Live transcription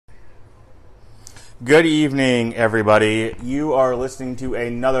Good evening, everybody. You are listening to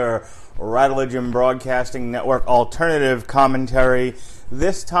another Radulich Broadcasting Network alternative commentary.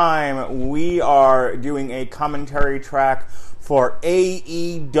 This time, we are doing a commentary track for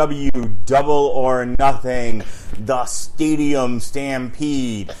AEW Double or Nothing, the Stadium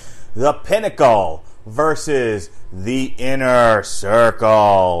Stampede, The Pinnacle versus The Inner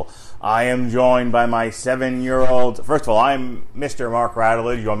Circle. I am joined by my 7-year-old... First of all, I'm Mr. Mark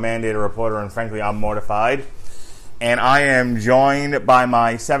Radulich, your mandated reporter, and frankly, I'm mortified. And I am joined by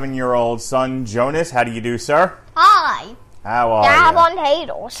my 7-year-old son, Jonas. How do you do, sir? Hi. How are Dab you? on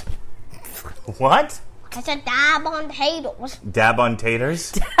taters. What? I said dab on taters. Dab on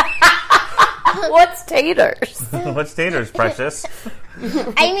taters? What's taters? What's taters, precious?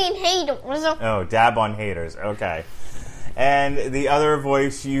 I mean haters. Oh, dab on haters. Okay. And the other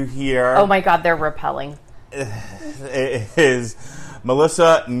voice you hear... Oh my god, they're repelling. ...is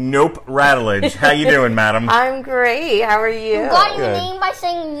Melissa Nope Radulich. How you doing, madam? I'm great. How are you? You got your Good. name by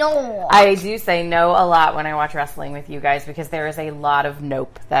saying no. I do say no a lot when I watch wrestling with you guys because there is a lot of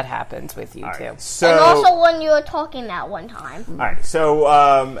nope that happens with you too. So, and also when you were talking that one time. all right,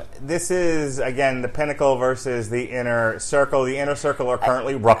 so this is, again, the Pinnacle versus the Inner Circle. The Inner Circle are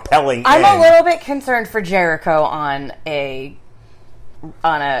currently repelling I'm in. a little bit concerned for Jericho on a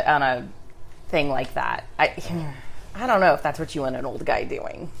thing like that. I don't know if that's what you want an old guy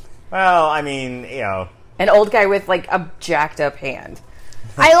doing. Well, I mean, you know... An old guy with, like, a jacked-up hand.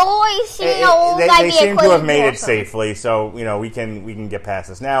 I always see an old guy They be seem a to have made it person. safely, so, you know, we can get past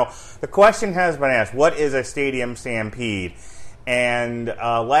this. Now, the question has been asked, what is a Stadium Stampede? And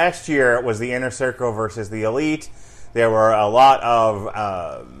last year it was the Inner Circle versus the Elite. There were a lot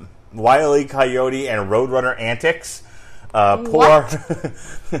of Wile E. Coyote and Roadrunner antics.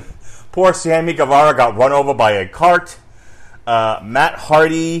 Poor Sammy Guevara got run over by a cart. Matt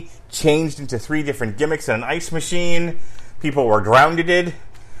Hardy changed into 3 different gimmicks and an ice machine. People were grounded.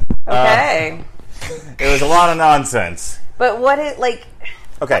 Okay. It was a lot of nonsense. But what it, like...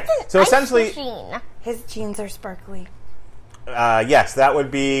 Okay, so Ice essentially... machine. His jeans are sparkly. Yes, that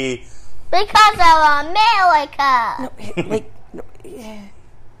would be... Because of America.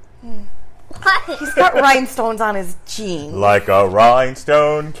 What? He's got rhinestones on his jeans. Like a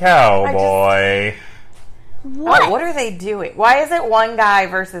rhinestone cowboy. What? Oh, what are they doing? Why is it one guy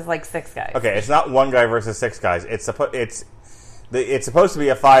versus like 6 guys? Okay, it's not one guy versus 6 guys. It's supposed to be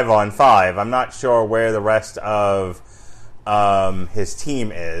a 5-on-5. I'm not sure where the rest of his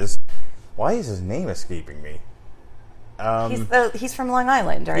team is. Why is his name escaping me? He's from Long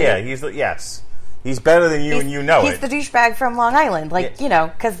Island, right? Yeah, yes. He's better than you, and you know he's it. the douchebag from Long Island. Like, Yeah. you know,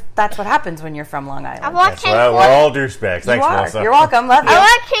 because that's what happens when you're from Long Island. I want Yes, King well, we're Corn. all douchebags. Thanks, you are. Melissa. You're welcome. Love you. I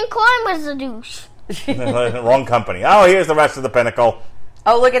want King Corn was a douche. Wrong company. Oh, here's the rest of the Pinnacle.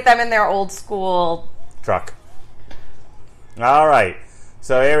 Oh, look at them in their old school Truck. All right.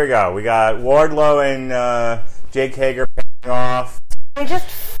 So here we go. We got Wardlow and Jake Hager paying off. Are they just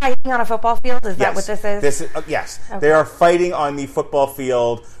fighting on a football field? Is that what this is? Yes. Okay. They are fighting on the football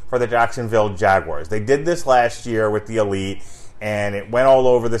field for the Jacksonville Jaguars. They did this last year with the Elite, and it went all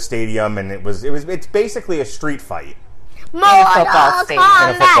over the stadium, and it's basically a street fight. football stadium. In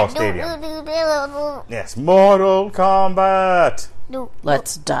a football stadium. Yes, Mortal Kombat.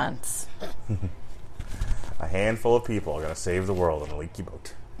 Let's dance. A handful of people are going to save the world on a leaky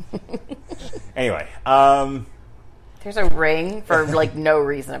boat. Anyway, There's a ring for like no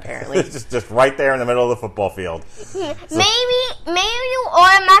reason apparently. it's just right there in the middle of the football field. Maybe you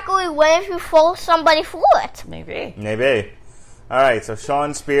automatically win if you throw somebody through it. Maybe. Maybe. All right, so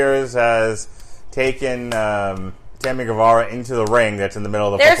Sean Spears has taken Sammy Guevara into the ring that's in the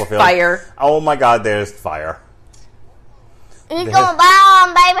middle of the There's football field. fire. Oh my God, there's fire. He's going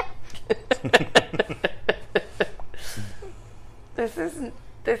down, baby.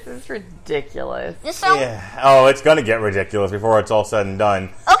 This is ridiculous. Yeah. Oh, it's going to get ridiculous before it's all said and done.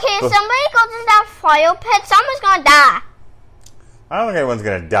 Okay, if somebody goes into that fire pit, someone's gonna die. I don't think anyone's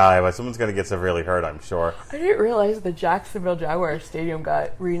going to die, but someone's going to get severely hurt, I'm sure. I didn't realize the Jacksonville Jaguars Stadium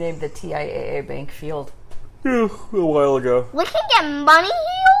got renamed the TIAA Bank Field. A while ago. We can get money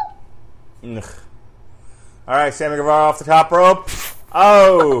here? Ugh. All right, Sammy Guevara off the top rope.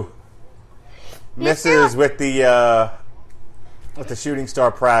 Oh! Misses with the shooting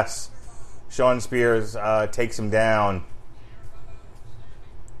star press. Sean Spears takes him down.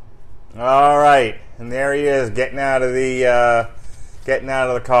 All right, and there he is, getting out of the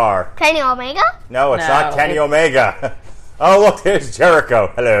car. Kenny Omega? No, it's No, not Kenny Omega. Oh, look, there's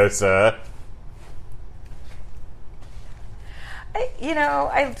Jericho. Hello, sir.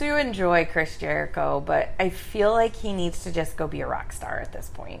 I do enjoy Chris Jericho, but I feel like he needs to just go be a rock star at this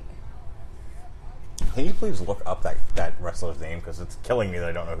point. Can you please look up that wrestler's name? Because it's killing me that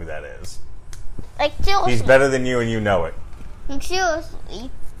I don't know who that is. Like, seriously. He's better than you, and you know it. Like,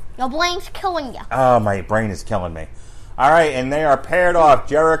 seriously. Your brain's killing you. Oh, my brain is killing me. All right, and they are paired off.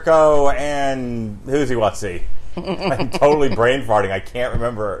 Jericho and who's he? Let's see. I'm totally brain farting. I can't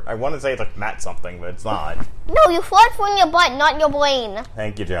remember. I want to say it's like Matt something, but it's not. No, you fart from your butt, not your brain.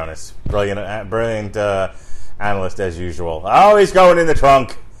 Thank you, Jonas. Brilliant analyst as usual. Oh, he's going in the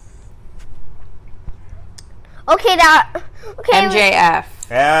trunk. Okay, MJF.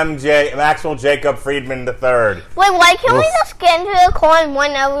 Maxwell Jacob Friedman III. Wait, why can't we just get into the car and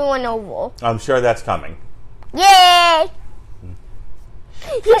run everyone over? I'm sure that's coming. Yay!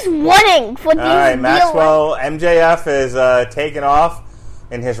 He's running for these. All right, Maxwell. MJF is taking off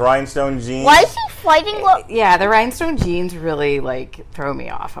in his rhinestone jeans. Why is he fighting? Yeah, the rhinestone jeans really throw me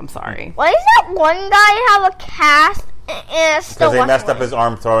off. I'm sorry. Why does that one guy have a cast and still? Because they messed up his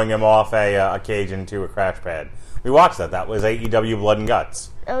arm throwing him off a cage into a crash pad. We watched that. That was AEW Blood and Guts.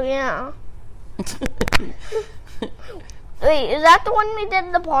 Oh yeah. Wait, is that the one we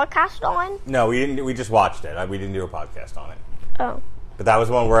did the podcast on? No, we didn't. We just watched it. We didn't do a podcast on it. Oh. But that was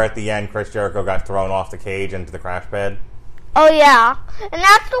one where at the end, Chris Jericho got thrown off the cage into the crash pad. Oh yeah, and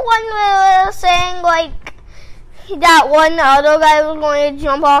that's the one where we were saying that one other guy was going to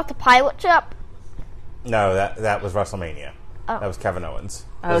jump off the pirate ship. No, that was WrestleMania. Oh. That was Kevin Owens.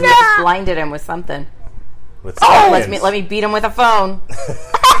 Oh, he just blinded him with something. Let me beat him with a phone.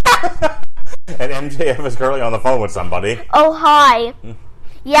 And MJF is currently on the phone with somebody. Oh, hi.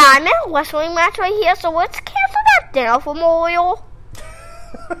 Yeah, I'm in a wrestling match right here, so let's cancel that dinner for Memorial.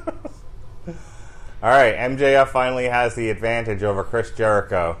 All right, MJF finally has the advantage over Chris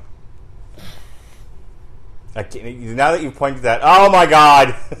Jericho. Now that you've pointed that, oh my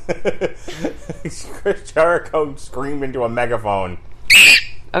God! Chris Jericho screamed into a megaphone.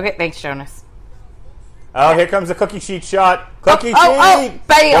 Okay, thanks, Jonas. Oh, here comes the cookie sheet shot. Cookie sheet! Oh,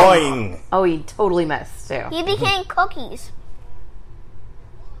 bam! Boing. Oh, he totally missed, too. He became cookies.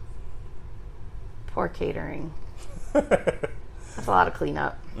 Poor catering. That's a lot of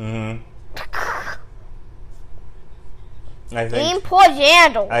cleanup. Mm-hmm. I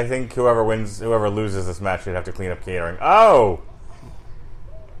think whoever loses this match should have to clean up catering. Oh!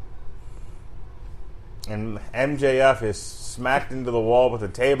 And MJF is smacked into the wall with a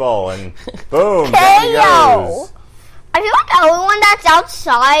table, and boom, there he goes. I feel like everyone that's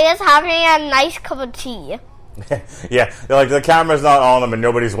outside is having a nice cup of tea. Yeah, they're like, the camera's not on them and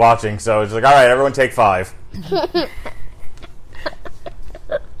nobody's watching, so it's like, all right, everyone take 5.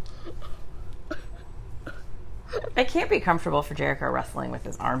 I can't be comfortable for Jericho wrestling with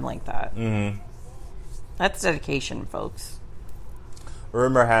his arm like that. Mm-hmm. That's dedication, folks.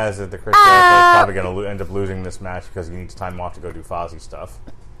 Rumor has it that Chris Jericho is probably going to end up losing this match because he needs time off to go do Fozzy stuff.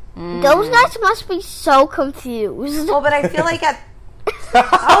 Those guys must be so confused. Well, but I feel like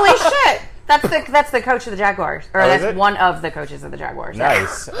holy shit! That's the coach of the Jaguars, or that's one of the coaches of the Jaguars.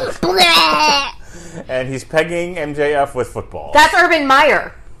 Nice. And he's pegging MJF with football. That's Urban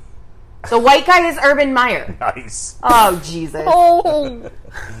Meyer. The white guy is Urban Meyer. Nice. Oh, Jesus. Oh.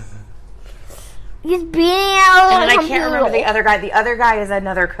 He's beating out. And then I can't remember the other guy. The other guy is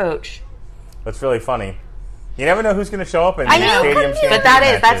another coach. That's really funny. You never know who's going to show up in the Stadium Stampede but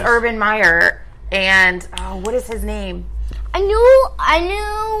that's Urban Meyer. And what is his name? I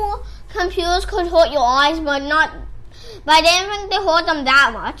knew computers could hurt your eyes, but I didn't think they hurt them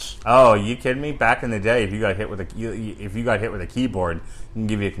that much. Oh, you kidding me? Back in the day, if you got hit with a keyboard, it can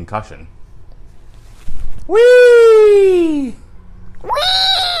give you a concussion. Whee! Whee!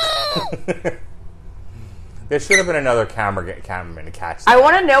 There should have been another cameraman to catch that. I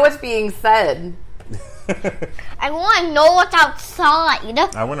want to know what's being said. I want to know what's outside.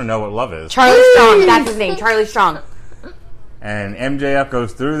 I want to know what love is. Charlie Strong. That's his name. Charlie Strong. And MJF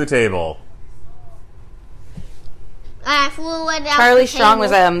goes through the table. Charlie Strong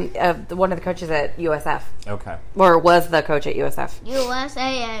was one of the coaches at USF. Okay. Or was the coach at USF.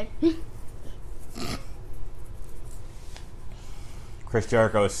 USAA. Chris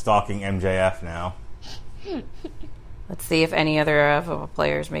Jericho is stalking MJF now. Let's see if any other of the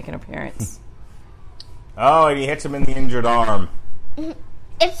players make an appearance. Oh, and he hits him in the injured arm.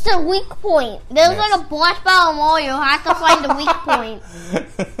 It's the weak point. There's like a black belt Mario. You have to find the weak point.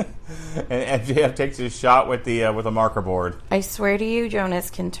 And MJF takes his shot with a marker board. I swear to you, Jonas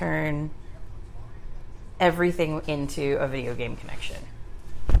can turn everything into a video game connection.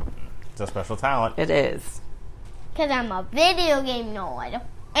 It's a special talent. It is. Because I'm a video game nerd.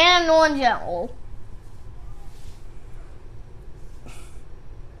 And in general.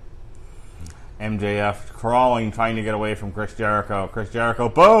 MJF crawling, trying to get away from Chris Jericho. Chris Jericho,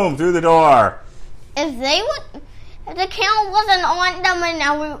 boom, through the door. if the camera wasn't on them and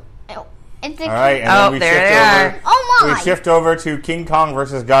now all right, and then we there they are. Oh my! We shift over to King Kong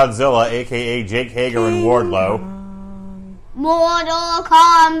versus Godzilla, a.k.a. Jake Hager and Wardlow. Mortal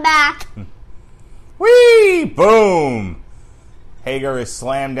Kombat. Whee! Boom! Hager is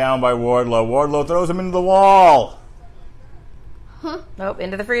slammed down by Wardlow. Wardlow throws him into the wall. Nope,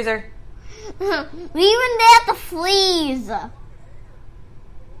 into the freezer. We even there to freeze.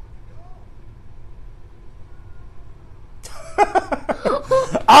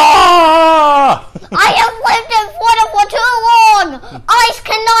 Ah! I have lived in Florida for too long. Ice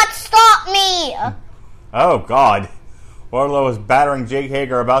cannot stop me. Oh, God. Wardlow is battering Jake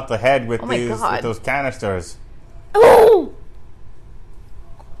Hager about the head with, with those canisters. Oh!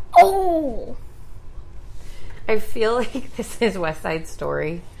 Oh! I feel like this is West Side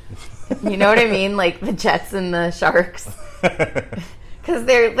Story. You know what I mean? Like the Jets and the Sharks. Because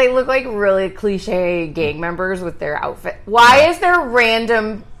they look like really cliche gang members with their outfit. Why is there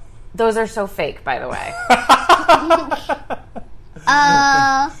random... Those are so fake, by the way.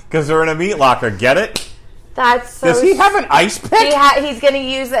 Because they're in a meat locker. Get it? That's so... Does he have an ice pick? He's going to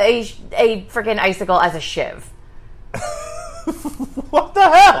use a freaking icicle as a shiv. What the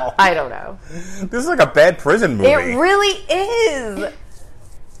hell? I don't know. This is like a bad prison movie. It really is.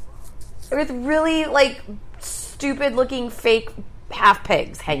 With really, like, stupid-looking fake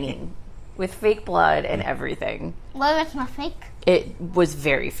half-pigs hanging. With fake blood and everything. Well, it's not fake. It was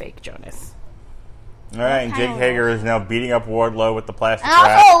very fake, Jonas. All right, and Jake Hager is now beating up Wardlow with the plastic And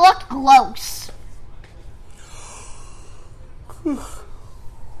wrap. also, it looked gross.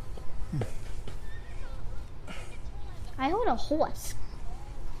 I heard a horse.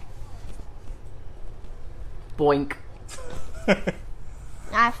 Boink.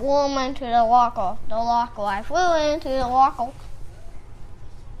 I flew him into the locker. I flew into the locker.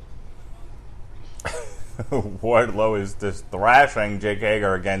 Wardlow is just thrashing Jake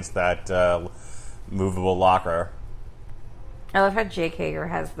Hager against that movable locker. I love how Jake Hager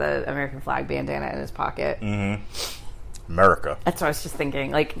has the American flag bandana in his pocket. Mm-hmm. America. That's what I was just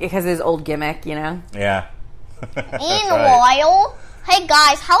thinking. Like, because his old gimmick, you know? Yeah. Meanwhile, hey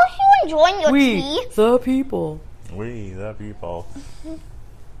guys, how are you enjoying your tea? The people. We the people.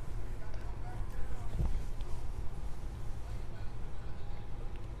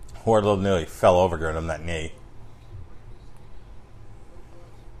 Wardlow nearly fell over giving him that knee.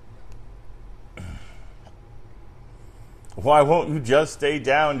 Why won't you just stay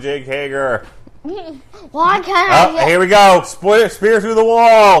down, Jake Hager? Why can't I? Here we go. Spear through the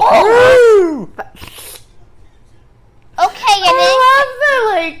wall. Oh. Woo! Okay, and I love the,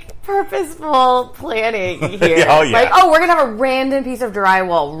 like, purposeful planning here. Oh, yeah. Like, oh, we're going to have a random piece of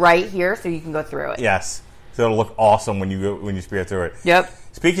drywall right here so you can go through it. Yes. So it'll look awesome when you spear through it. Yep.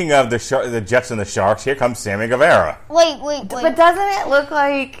 Speaking of the Jets and the Sharks, here comes Sammy Guevara. Wait. But doesn't it look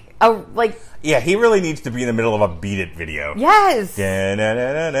like Yeah, he really needs to be in the middle of a Beat It video. Yes. Wait.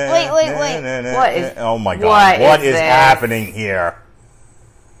 What is? Oh my God! What is this? happening here?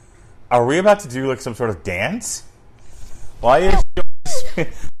 Are we about to do like some sort of dance? Why is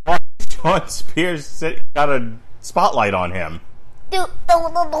Sean Spears got a spotlight on him?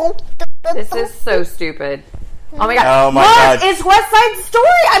 This is so stupid. Oh my God! Oh my God! It's West Side Story.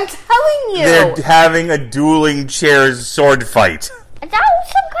 I'm telling you. They're having a dueling chairs sword fight. Is that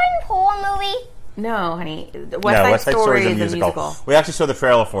some kind of horror movie? No, honey. West Side Story is a musical. We actually saw the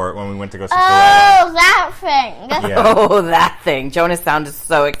trailer for it when we went to go see Oh, that thing. Yeah. Oh, that thing. Jonas sounded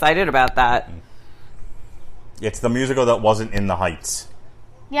so excited about that. It's the musical that wasn't In the Heights.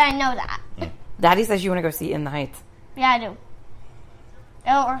 Yeah, I know that. Daddy says you want to go see In the Heights. Yeah, I do. It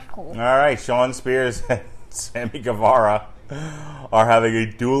was cool. All right, Sean Spears and Sammy Guevara are having a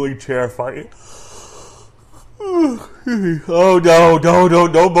dueling chair fight. Oh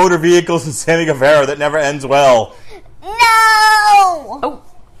no motor vehicles and Sammy Guevara. That never ends well. No! Oh,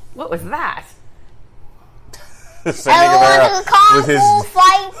 what was that? Sammy Guevara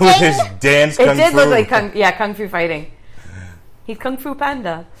with his dance kung fu. It did look like kung fu fighting. He's Kung Fu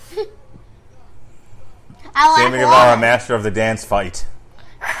Panda. Sammy Guevara, master of the dance fight.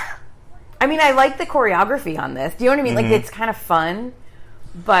 I mean, I like the choreography on this. Do you know what I mean? Mm-hmm. Like, it's kind of fun,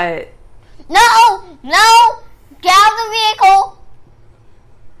 but... No! Get out of the vehicle!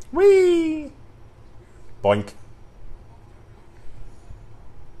 Whee! Boink.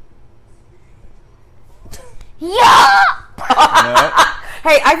 Yeah!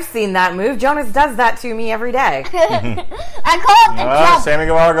 Hey, I've seen that move. Jonas does that to me every day. I call it the jump. Sammy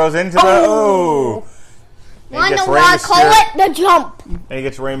Guevara goes into the... Oh! Wanna know why I call it the jump? And he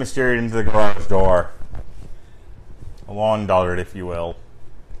gets Rey Mysterio into the garage door. A lawn doggered, if you will.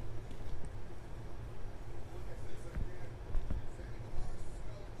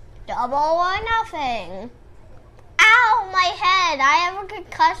 Double or nothing. Ow, my head. I have a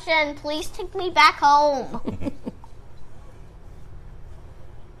concussion. Please take me back home.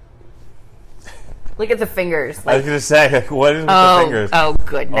 Look at the fingers. I was going to say, what is with the fingers? Oh,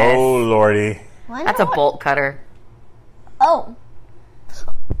 goodness. Oh, Lordy. That's a bolt cutter. Oh.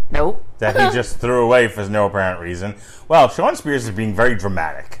 Nope. That he just threw away for no apparent reason. Well, Sean Spears is being very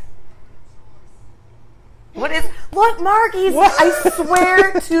dramatic. What, Mark? I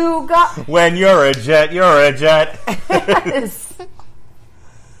swear to God. When you're a jet, you're a jet. Yes.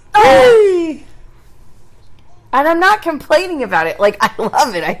 Hey. And I'm not complaining about it. Like, I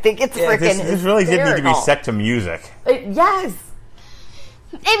love it. I think it's freaking This really did need to be set to music. Yes.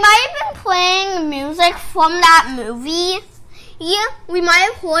 It might have been playing music from that movie. Yeah, we might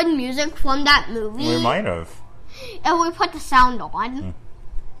have heard music from that movie. We might have. And we put the sound on.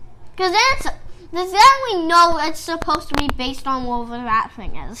 Because then we know it's supposed to be based on whatever that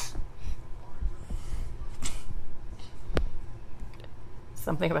thing is.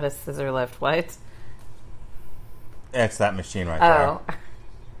 Something about a scissor lift. What? It's that machine right there.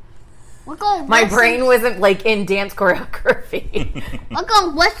 My brain wasn't like in dance choreography. We're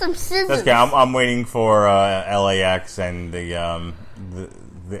going with some scissors. That's okay. I'm waiting for LAX and the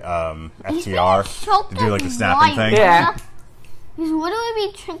FTR to do like the snapping thing. Yeah. He's literally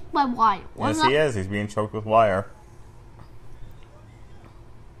being choked by wire. Yes, he is. He's being choked with wire.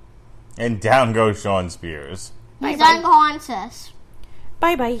 And down goes Sean Spears. He's unconscious.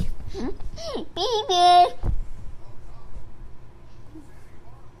 Bye-bye. Baby.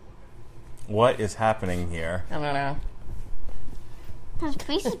 What is happening here? I don't know. His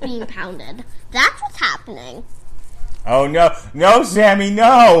face is being pounded. That's what's happening. Oh, no. No, Sammy,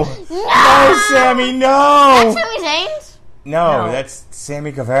 no. No, Sammy, no. That's Sami Zayn's? No, that's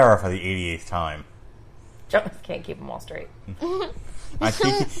Sammy Guevara for the 88th time. Jonas can't keep them all straight.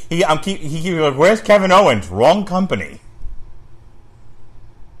 He keeps like, where's Kevin Owens? Wrong company.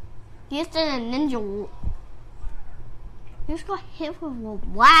 He's in a ninja. He just got hit with a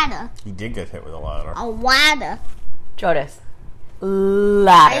ladder. He did get hit with a ladder. A ladder. Jonas.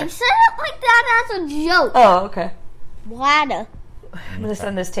 Ladder. I said it like that as a joke. Oh, okay. Ladder. I'm going to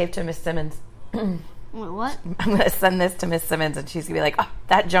send this tape to Miss Simmons. Wait, what? I'm going to send this to Miss Simmons, and she's going to be like, oh,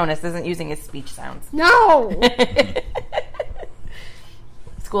 that Jonas isn't using his speech sounds. No.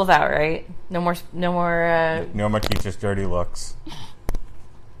 School's out, right? No more. No more teachers' dirty looks.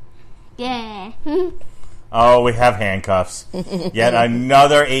 Yeah. Oh, we have handcuffs. Yet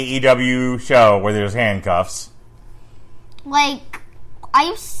another AEW show where there's handcuffs. Like,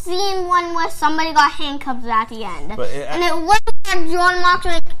 I've seen one where somebody got handcuffed at the end. And it looked like John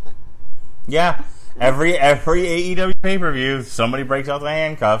Moxley. Yeah. Every AEW pay-per-view, somebody breaks out the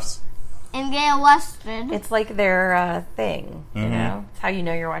handcuffs. And get arrested. It's like their thing, you know? It's how you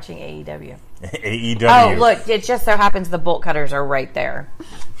know you're watching AEW. AEW. Oh, look, it just so happens the bolt cutters are right there.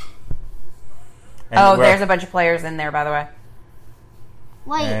 And there's a bunch of players in there, by the way.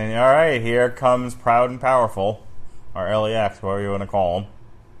 Wait. And all right, here comes Proud and Powerful, or LAX, whatever you want to call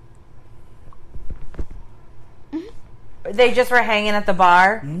them. They just were hanging at the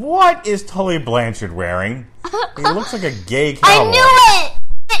bar. What is Tully Blanchard wearing? He looks like a gay cowboy. I knew it!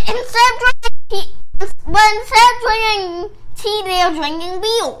 Instead of drinking tea, they are drinking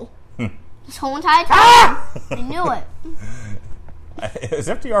beer. This whole entire time. I knew it. Is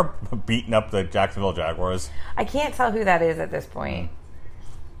FTR beating up the Jacksonville Jaguars? I can't tell who that is at this point.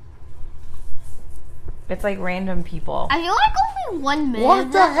 It's like random people. I feel like only 1 minute.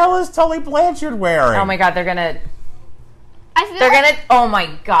 What the hell is Tully Blanchard wearing? Oh my god, they're gonna... Oh my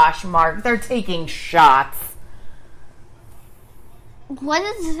gosh, Mark, they're taking shots. What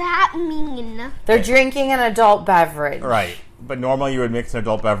does that mean? They're drinking an adult beverage. Right, but normally you would mix an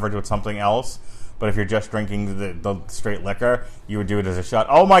adult beverage with something else. But if you're just drinking the straight liquor, you would do it as a shot.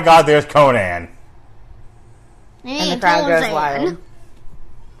 Oh my god, there's Conan. And the crowd goes wild.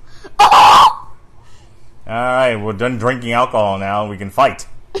 Oh! Alright, we're done drinking alcohol now. We can fight.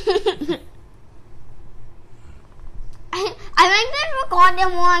 I think they forgot they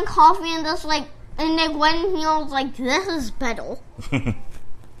wanted coffee and just like, and they went and he was like, this is better.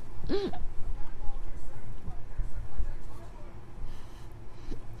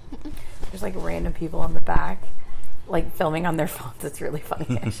 There's like random people in the back, like filming on their phones. It's really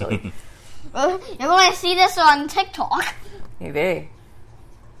funny, actually. You're going to see this on TikTok. Maybe.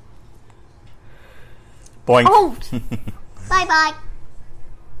 Boink. Oh! Bye-bye.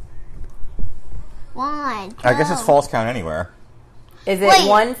 1, 2. I guess it's false count anywhere. Is it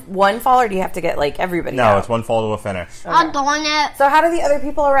Wait. one fall, or do you have to get like everybody? No, out? it's one fall to a finish. I'm doing it. So how do the other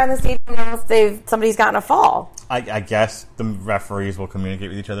people around the stadium know if somebody's gotten a fall? I guess the referees will communicate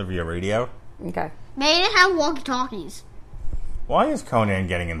with each other via radio. Okay. They didn't have walkie-talkies. Why is Conan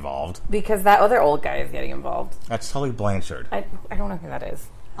getting involved? Because that other old guy is getting involved. That's Tully Blanchard. I don't know who that is.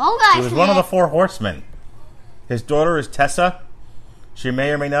 Oh, guys. He was one of the 4 horsemen. His daughter is Tessa. She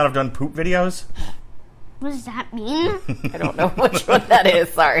may or may not have done poop videos. What does that mean? I don't know which one that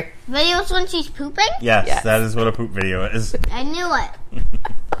is. Sorry. Videos when she's pooping? Yes, that is what a poop video is. I knew it.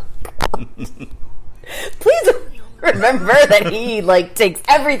 Please remember that he takes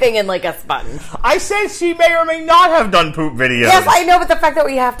everything in like a sponge. I said she may or may not have done poop videos. Yes, I know, but the fact that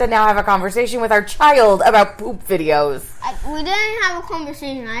we have to now have a conversation with our child about poop videos. We didn't have a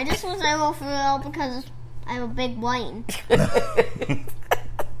conversation. I just was able to figure it out because I have a big brain.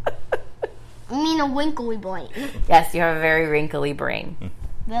 I mean a winkly brain. Yes, you have a very wrinkly brain.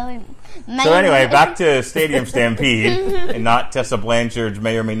 Very. So anyway, back to Stadium Stampede, and not Tessa Blanchard's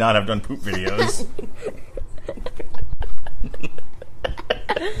may or may not have done poop videos.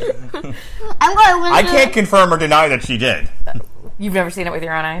 I can't confirm or deny that she did. You've never seen it with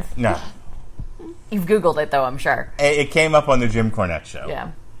your own eyes? No. You've Googled it, though, I'm sure. It came up on the Jim Cornette show.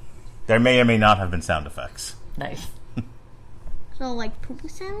 Yeah. There may or may not have been sound effects. Nice. So, like poop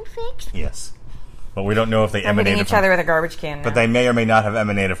sound effects? Yes. But we don't know if they We're emanated hitting each from... other with a garbage can now. But they may or may not have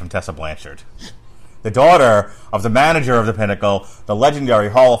emanated from Tessa Blanchard. The daughter of the manager of the Pinnacle, the legendary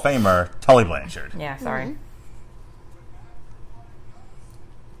Hall of Famer, Tully Blanchard. Yeah, sorry. Mm-hmm.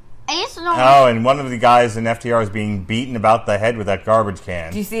 I used to know. Oh, and one of the guys in FTR is being beaten about the head with that garbage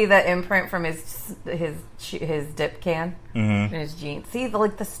can. Do you see the imprint from his dip can? Mm-hmm. In his jeans. See,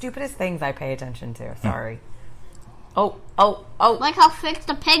 the stupidest things I pay attention to. Sorry. Oh. Like how fixed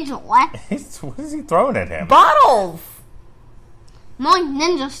the pigs are. What is he throwing at him? Bottles! More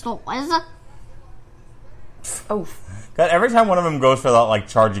ninja stores. Oh. God, every time one of them goes for that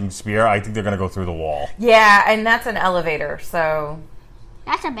charging spear, I think they're going to go through the wall. Yeah, and that's an elevator, so...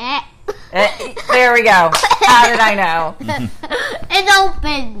 That's a bit. There we go. How did I know? It's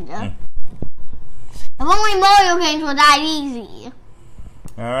open. If only Mario games were that easy.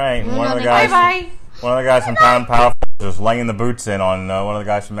 Alright, one of the guys from Pound Power is laying the boots in on one of the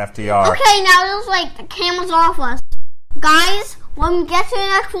guys from FTR. Okay, now it looks like the camera's off us. Guys, when we get to the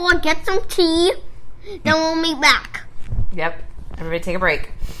next floor, get some tea, then we'll meet back. Yep. Everybody take a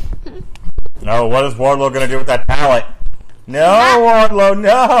break. No, what is Wardlow going to do with that pallet? No, Wardlow,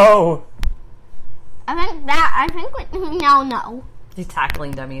 no! I think no. He's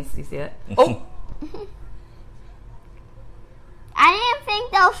tackling dummies. Do you see it? Oh! I didn't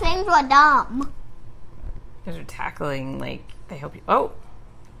think those things were dumb. Because they're tackling, they help you. Oh!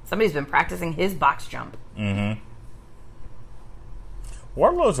 Somebody's been practicing his box jump. Mm-hmm.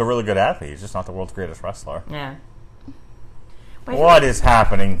 Wardlow's a really good athlete. He's just not the world's greatest wrestler. Yeah. What is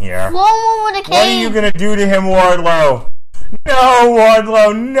happening here? Flow over the cage. What are you going to do to him, Wardlow? No,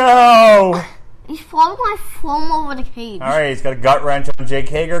 Wardlow, no! He's probably flowing over the cage. Alright, he's got a gut wrench on Jake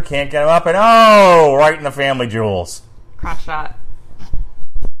Hager. Can't get him up, and right in the family jewels. Cross shot.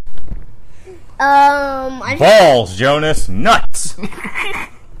 Balls, Jonas. Nuts.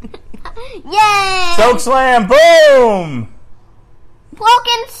 Yay! Choke slam. Boom.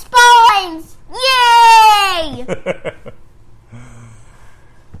 Broken spines. Yay!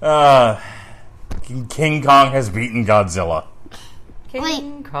 King Kong has beaten Godzilla.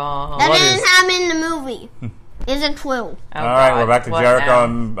 King Kong. That didn't happen in the movie. Is it true? Oh, Alright, we're back to Jericho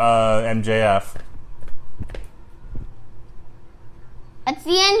now? and MJF. It's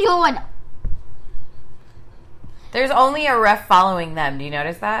the end, Jordan. There's only a ref following them. Do you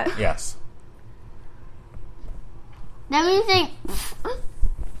notice that? Yes. That means they...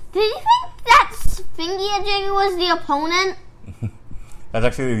 Did you think that Thingy Jiggy was the opponent? That's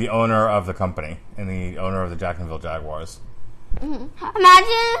actually the owner of the company and the owner of the Jacksonville Jaguars. Mm-hmm.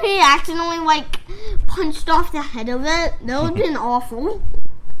 Imagine if he accidentally, punched off the head of it. That would have been awful.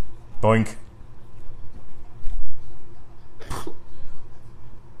 Boink.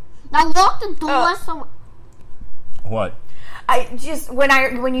 Now lock the door so... What? I just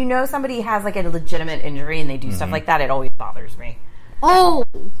when you know somebody has a legitimate injury and they do stuff like that, it always bothers me. Oh,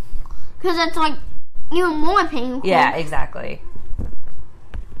 because it's even more painful. Yeah, exactly.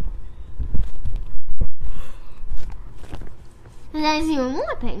 That is even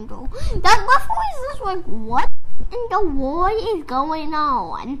more painful. That referee is just what in the world is going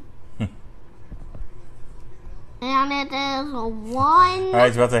on? And it is one. Alright,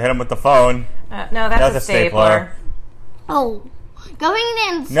 he's about to hit him with the phone. No, that's a stapler. Oh, going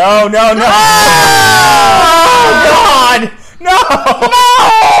in. No! Oh, God! No!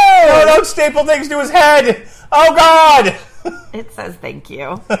 No, don't staple things to his head! Oh, God! It says thank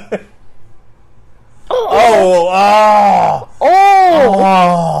you.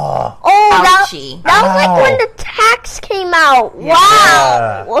 Ouchie. That was like when the tax came out.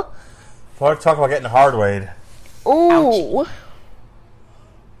 Yeah. Wow. Talk about getting hard-weighed. Ooh.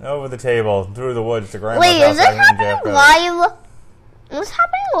 Over the table, through the woods to Grandma's Wait, house. is this happening live? Is this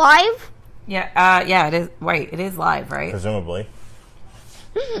happening live? Yeah, it is. Wait, it is live, right? Presumably.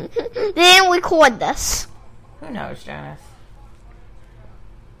 They didn't record this. Who knows, Jonas?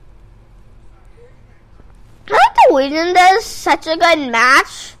 I think the reason there's such a good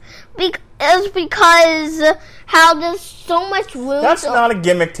match is because how there's so much room. That's not a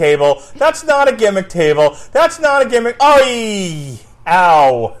gimmick table. That's not a gimmick table. That's not a gimmick. Oy!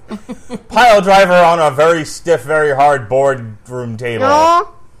 Ow! Pile driver on a very stiff, very hard boardroom table.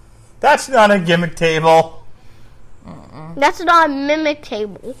 No, That's not a gimmick table. that's not a mimic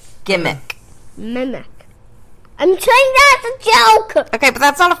table. Gimmick. Mimic. I'm saying that's a joke. Okay, but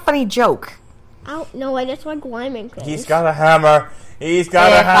that's not a funny joke. Oh no, I just like rhyming things. He's got a hammer. He's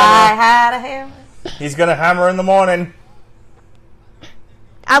got a If I hammer. had a hammer. He's gonna hammer in the morning.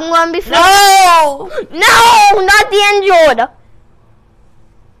 I'm gonna be No! No, not the injured.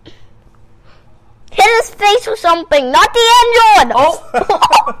 Hit his face or something, not the injured.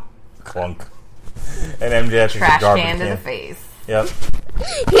 Oh! Clunk. And MJF is a Trash garbage can to can. the face. Yep.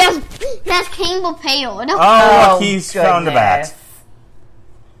 He has cane prepared. Oh, he's found a bat.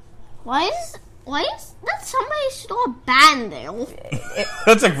 Why is that somebody still a band there?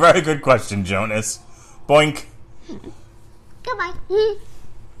 That's a very good question, Jonas. Boink. Goodbye.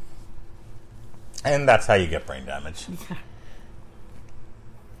 And that's how you get brain damage.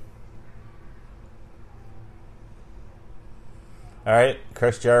 Alright,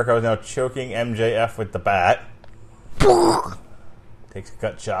 Chris Jericho is now choking MJF with the bat. Takes a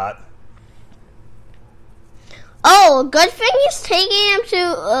gut shot. Oh, good thing he's taking him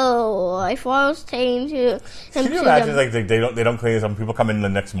to. Oh, I thought I was taking him Can to you imagine the, like they don't clean this up? People come in the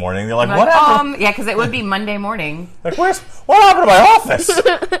next morning. They're like, Like, "What happened? yeah, because it would be Monday morning. Like, what happened to my office?"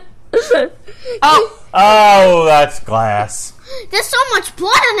 Oh! Oh, that's glass. There's so much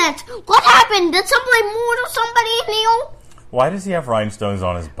blood in it. What happened? Did somebody murder somebody in here? Why does he have rhinestones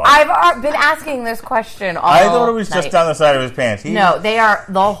on his butt? I've been asking this question all I thought it was night. just down the side of his pants. No, they are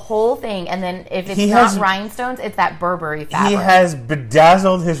the whole thing, and then if it's not rhinestones, it's that Burberry fabric. He has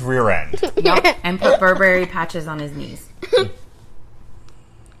bedazzled his rear end. Yep, and put Burberry patches on his knees.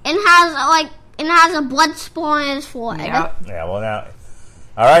 It has a blood spot in his forehead. Yep. Yeah, well now...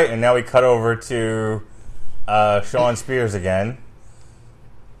 Alright, and now we cut over to Sean Spears again.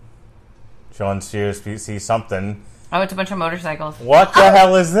 Sean Spears sees something. Oh, it's a bunch of motorcycles. What the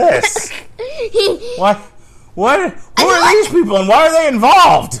hell is this? What? Who are these people and why are they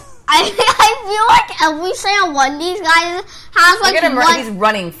involved? I feel like every single one of these guys has Look like at him, one he's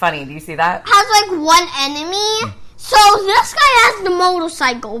running funny. Do you see that? has like one enemy. So this guy has the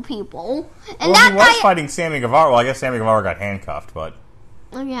motorcycle people, and Well, he was that guy. fighting Sammy Guevara. Well, I guess Sammy Guevara got handcuffed, but...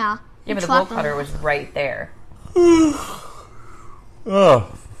 Oh, yeah. Yeah, but the bolt cutter was right there.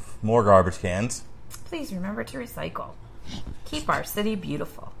 Oh, more garbage cans. Please remember to recycle. Keep our city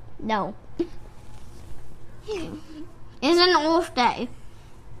beautiful. No. It's an off day.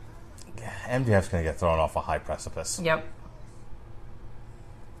 MJF's going to get thrown off a high precipice. Yep.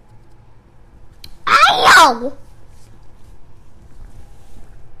 Ow!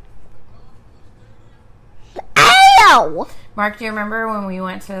 Ow! Mark, do you remember when we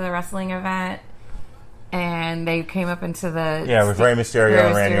went to the wrestling event and they came up into the... Yeah, with Rey Mysterio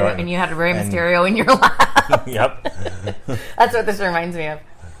and Randy Orton. And you had Rey Mysterio in your lap. Yep. That's what this reminds me of.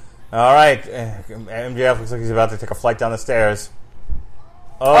 All right. MJF looks like he's about to take a flight down the stairs.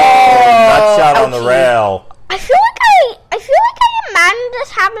 Oh, nut shot on the ouchie. rail. I feel like I imagined this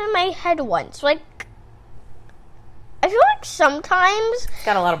happen in my head once. Like, I feel like sometimes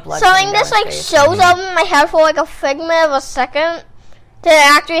Got a lot of blood. something coming down just his like face. shows up in my head for like a figment of a second that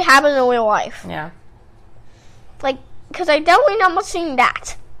it actually happens in real life. Yeah. Like, because I definitely not seen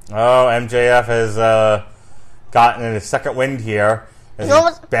that. Oh, MJF has gotten his second wind here as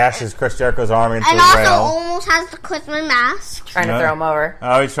he bashes Chris Jericho's arm into And the also rail. almost has the Christmas mask. Trying to throw him over.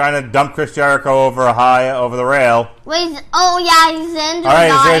 Oh, he's trying to dump Chris Jericho over the rail. Wait, oh yeah, he's in. All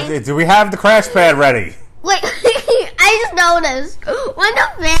right, do we have the crash pad ready? Wait, I just noticed when the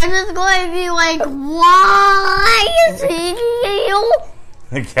fans is going to be like, why is he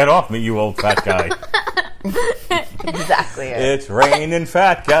here? Get off me, you old fat guy. Exactly. It's raining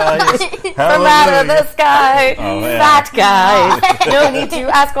fat guys. From out of the sky, fat guys. No need to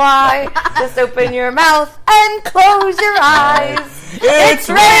ask why. Just open your mouth and close your eyes. It's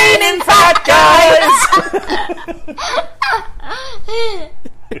raining fat guys.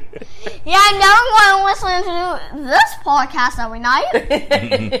 Yeah, now I'm going to listen to this podcast every night.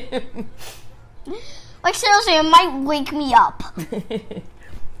 Like, seriously, it might wake me up.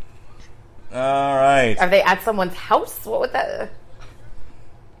 All right. Are they at someone's house? What would that...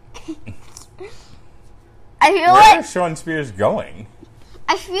 I feel Where like... is Sean Spears going?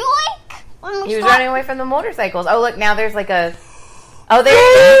 I feel like... When we He was start- running away from the motorcycles. Oh, look, now there's like a... Oh, there...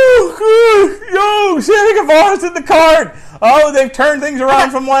 Yo, Sammy Guevara's in the cart. Oh, they've turned things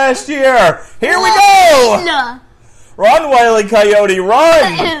around from last year. Here we go. Run, Wile E. Coyote,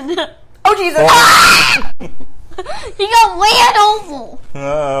 run. Oh, Jesus. He got ran over.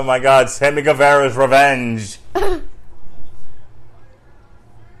 Oh, my God. Sammy Guevara's revenge. I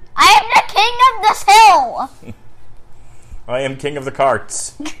am the king of this hill. I am king of the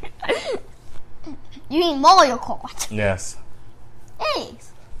carts. You mean Mario Kart? Yes.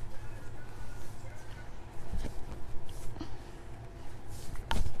 Thanks.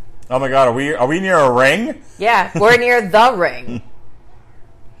 Oh, my God. Are we near a ring? Yeah, we're near the ring.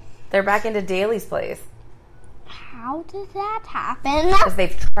 They're back into Daly's place. How did that happen? Because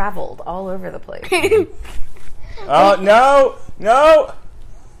they've traveled all over the place. Oh, no.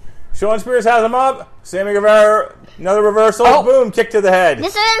 Sean Spears has him up. Sammy Guevara, another reversal. Oh. Boom, kick to the head.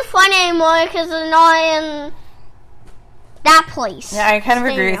 This isn't fun anymore because they're not in that place. Yeah, I kind of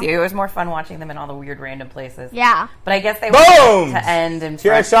agree Stadium. with you. It was more fun watching them in all the weird random places. Yeah. But I guess they Boom! wanted to end in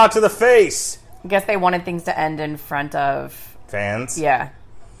Chair front... shot to the face. I guess they wanted things to end in front of... Fans. Yeah.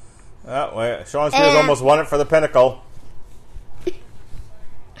 Oh, wait. Sean Spears almost won it for the Pinnacle.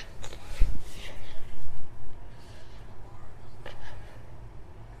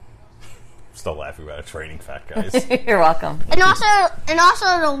 Still laughing about it, training fat guys. You're welcome. And also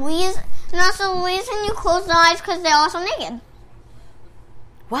the reason you close the eyes because they're also naked.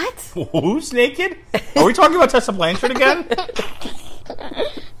 What? Who's naked? Are we talking about Tessa Blanchard again?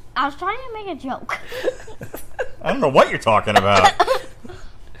 I was trying to make a joke. I don't know what you're talking about.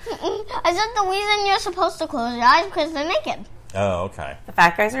 I said the reason you're supposed to close your eyes because they're naked. Oh, okay. The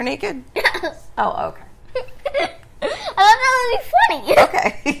fat guys are naked? Oh, okay. I thought that would be funny.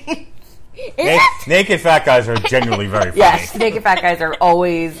 Okay. Is it? Naked fat guys are genuinely very funny. Yes, naked fat guys are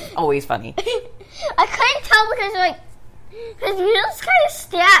always funny. I couldn't tell because you just kind of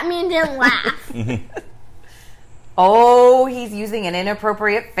stared at me and didn't laugh. Oh, he's using an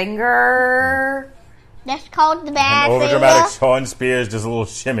inappropriate finger. That's called the bad And finger. overdramatic Sean Spears does a little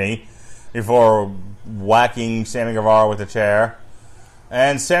shimmy before whacking Sammy Guevara with a chair.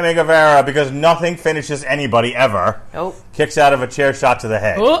 And Sammy Guevara, because nothing finishes anybody ever, Nope. kicks out of a chair shot to the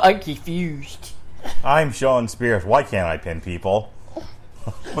head. Oh, I'm confused. I'm Sean Spears. Why can't I pin people?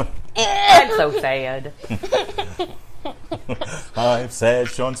 I'm so sad. I've said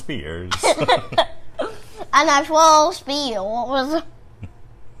Sean Spears. And I will Spears.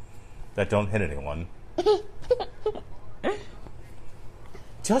 That don't hit anyone.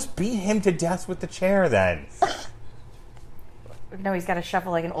 Just beat him to death with the chair, then. No, he's got to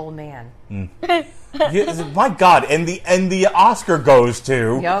shuffle like an old man. My God! And the Oscar goes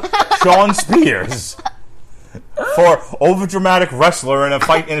to Yep. Sean Spears for overdramatic wrestler in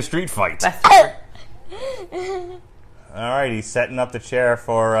a street fight. That's fair. All right, he's setting up the chair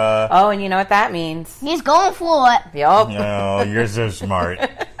for. Oh, and you know what that means? He's going for it. Yup. Oh, you're so smart.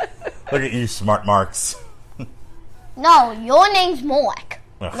 Look at you, smart marks. No, your name's Mork.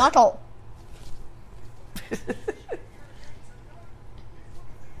 Ugh. Not all.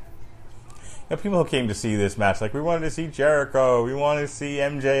 People who came to see this match, like, we wanted to see Jericho, we wanted to see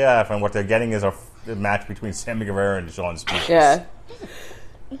MJF, and what they're getting is a match between Sammy Guevara and Sean Spears. Yeah.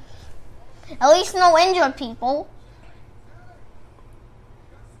 At least no injured people.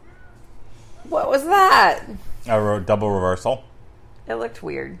 What was that? A double reversal. It looked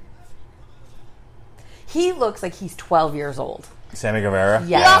weird. He looks like he's 12 years old. Sammy Guevara?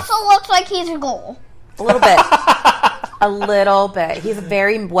 Yeah. He also looks like he's a goal. A little bit. A little bit. He's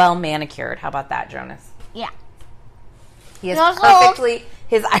very well manicured. How about that, Jonas? Yeah. He is And also- perfectly...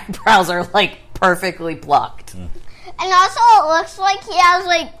 His eyebrows are, like, perfectly plucked. And also it looks like he has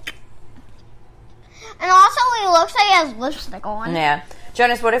like... And also he looks like he has lipstick on. Yeah.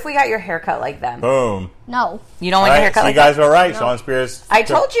 Jonas, what if we got your haircut like them? Boom. No. You don't All want your right, haircut so like you guys that? were right. Sean Spears. I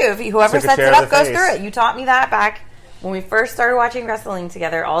told you, if whoever took a sets chair it to up the goes face. through it. You taught me that back when we first started watching wrestling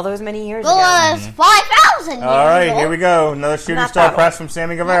together all those many years It ago. was 5,000 years All right, ago. here we go. Another shooting Not star that press from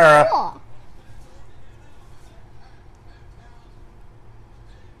Sammy Guevara. Cool.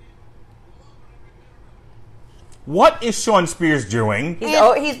 What is Sean Spears doing?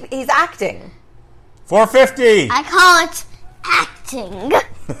 He's acting. 450. I call it acting.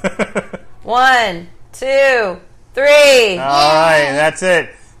 1, 2, 3. All right, that's it.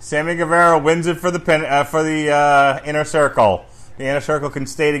 Sammy Guevara wins it for the Inner Circle. The Inner Circle can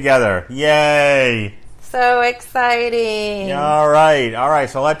stay together. Yay! So exciting. All right.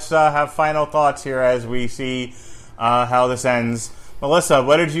 So let's have final thoughts here as we see how this ends. Melissa,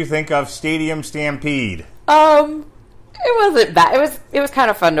 what did you think of Stadium Stampede? It wasn't bad. It was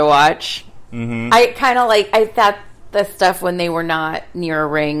kind of fun to watch. Mm-hmm. I thought the stuff when they were not near a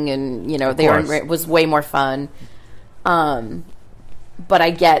ring and was way more fun. But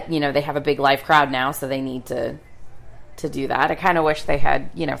I get they have a big live crowd now, so they need to do that. I kind of wish they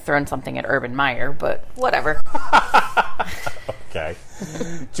had thrown something at Urban Meyer, but whatever. Okay.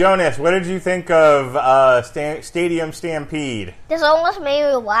 Jonas, what did you think of Stadium Stampede? This almost made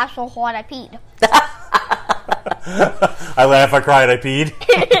me laugh so hard I peed. I laugh, I cried, I peed.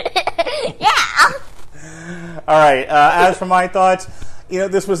 Yeah. All right. As for my thoughts,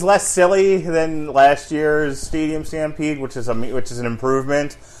 this was less silly than last year's Stadium Stampede, which is an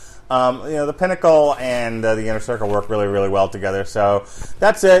improvement. The Pinnacle and the Inner Circle work really, really well together. So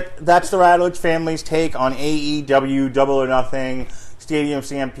that's it. That's the Radulich family's take on AEW Double or Nothing, Stadium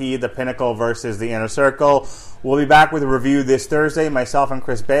Stampede, the Pinnacle versus the Inner Circle. We'll be back with a review this Thursday, myself and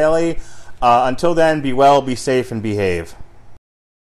Chris Bailey. Until then, be well, be safe, and behave.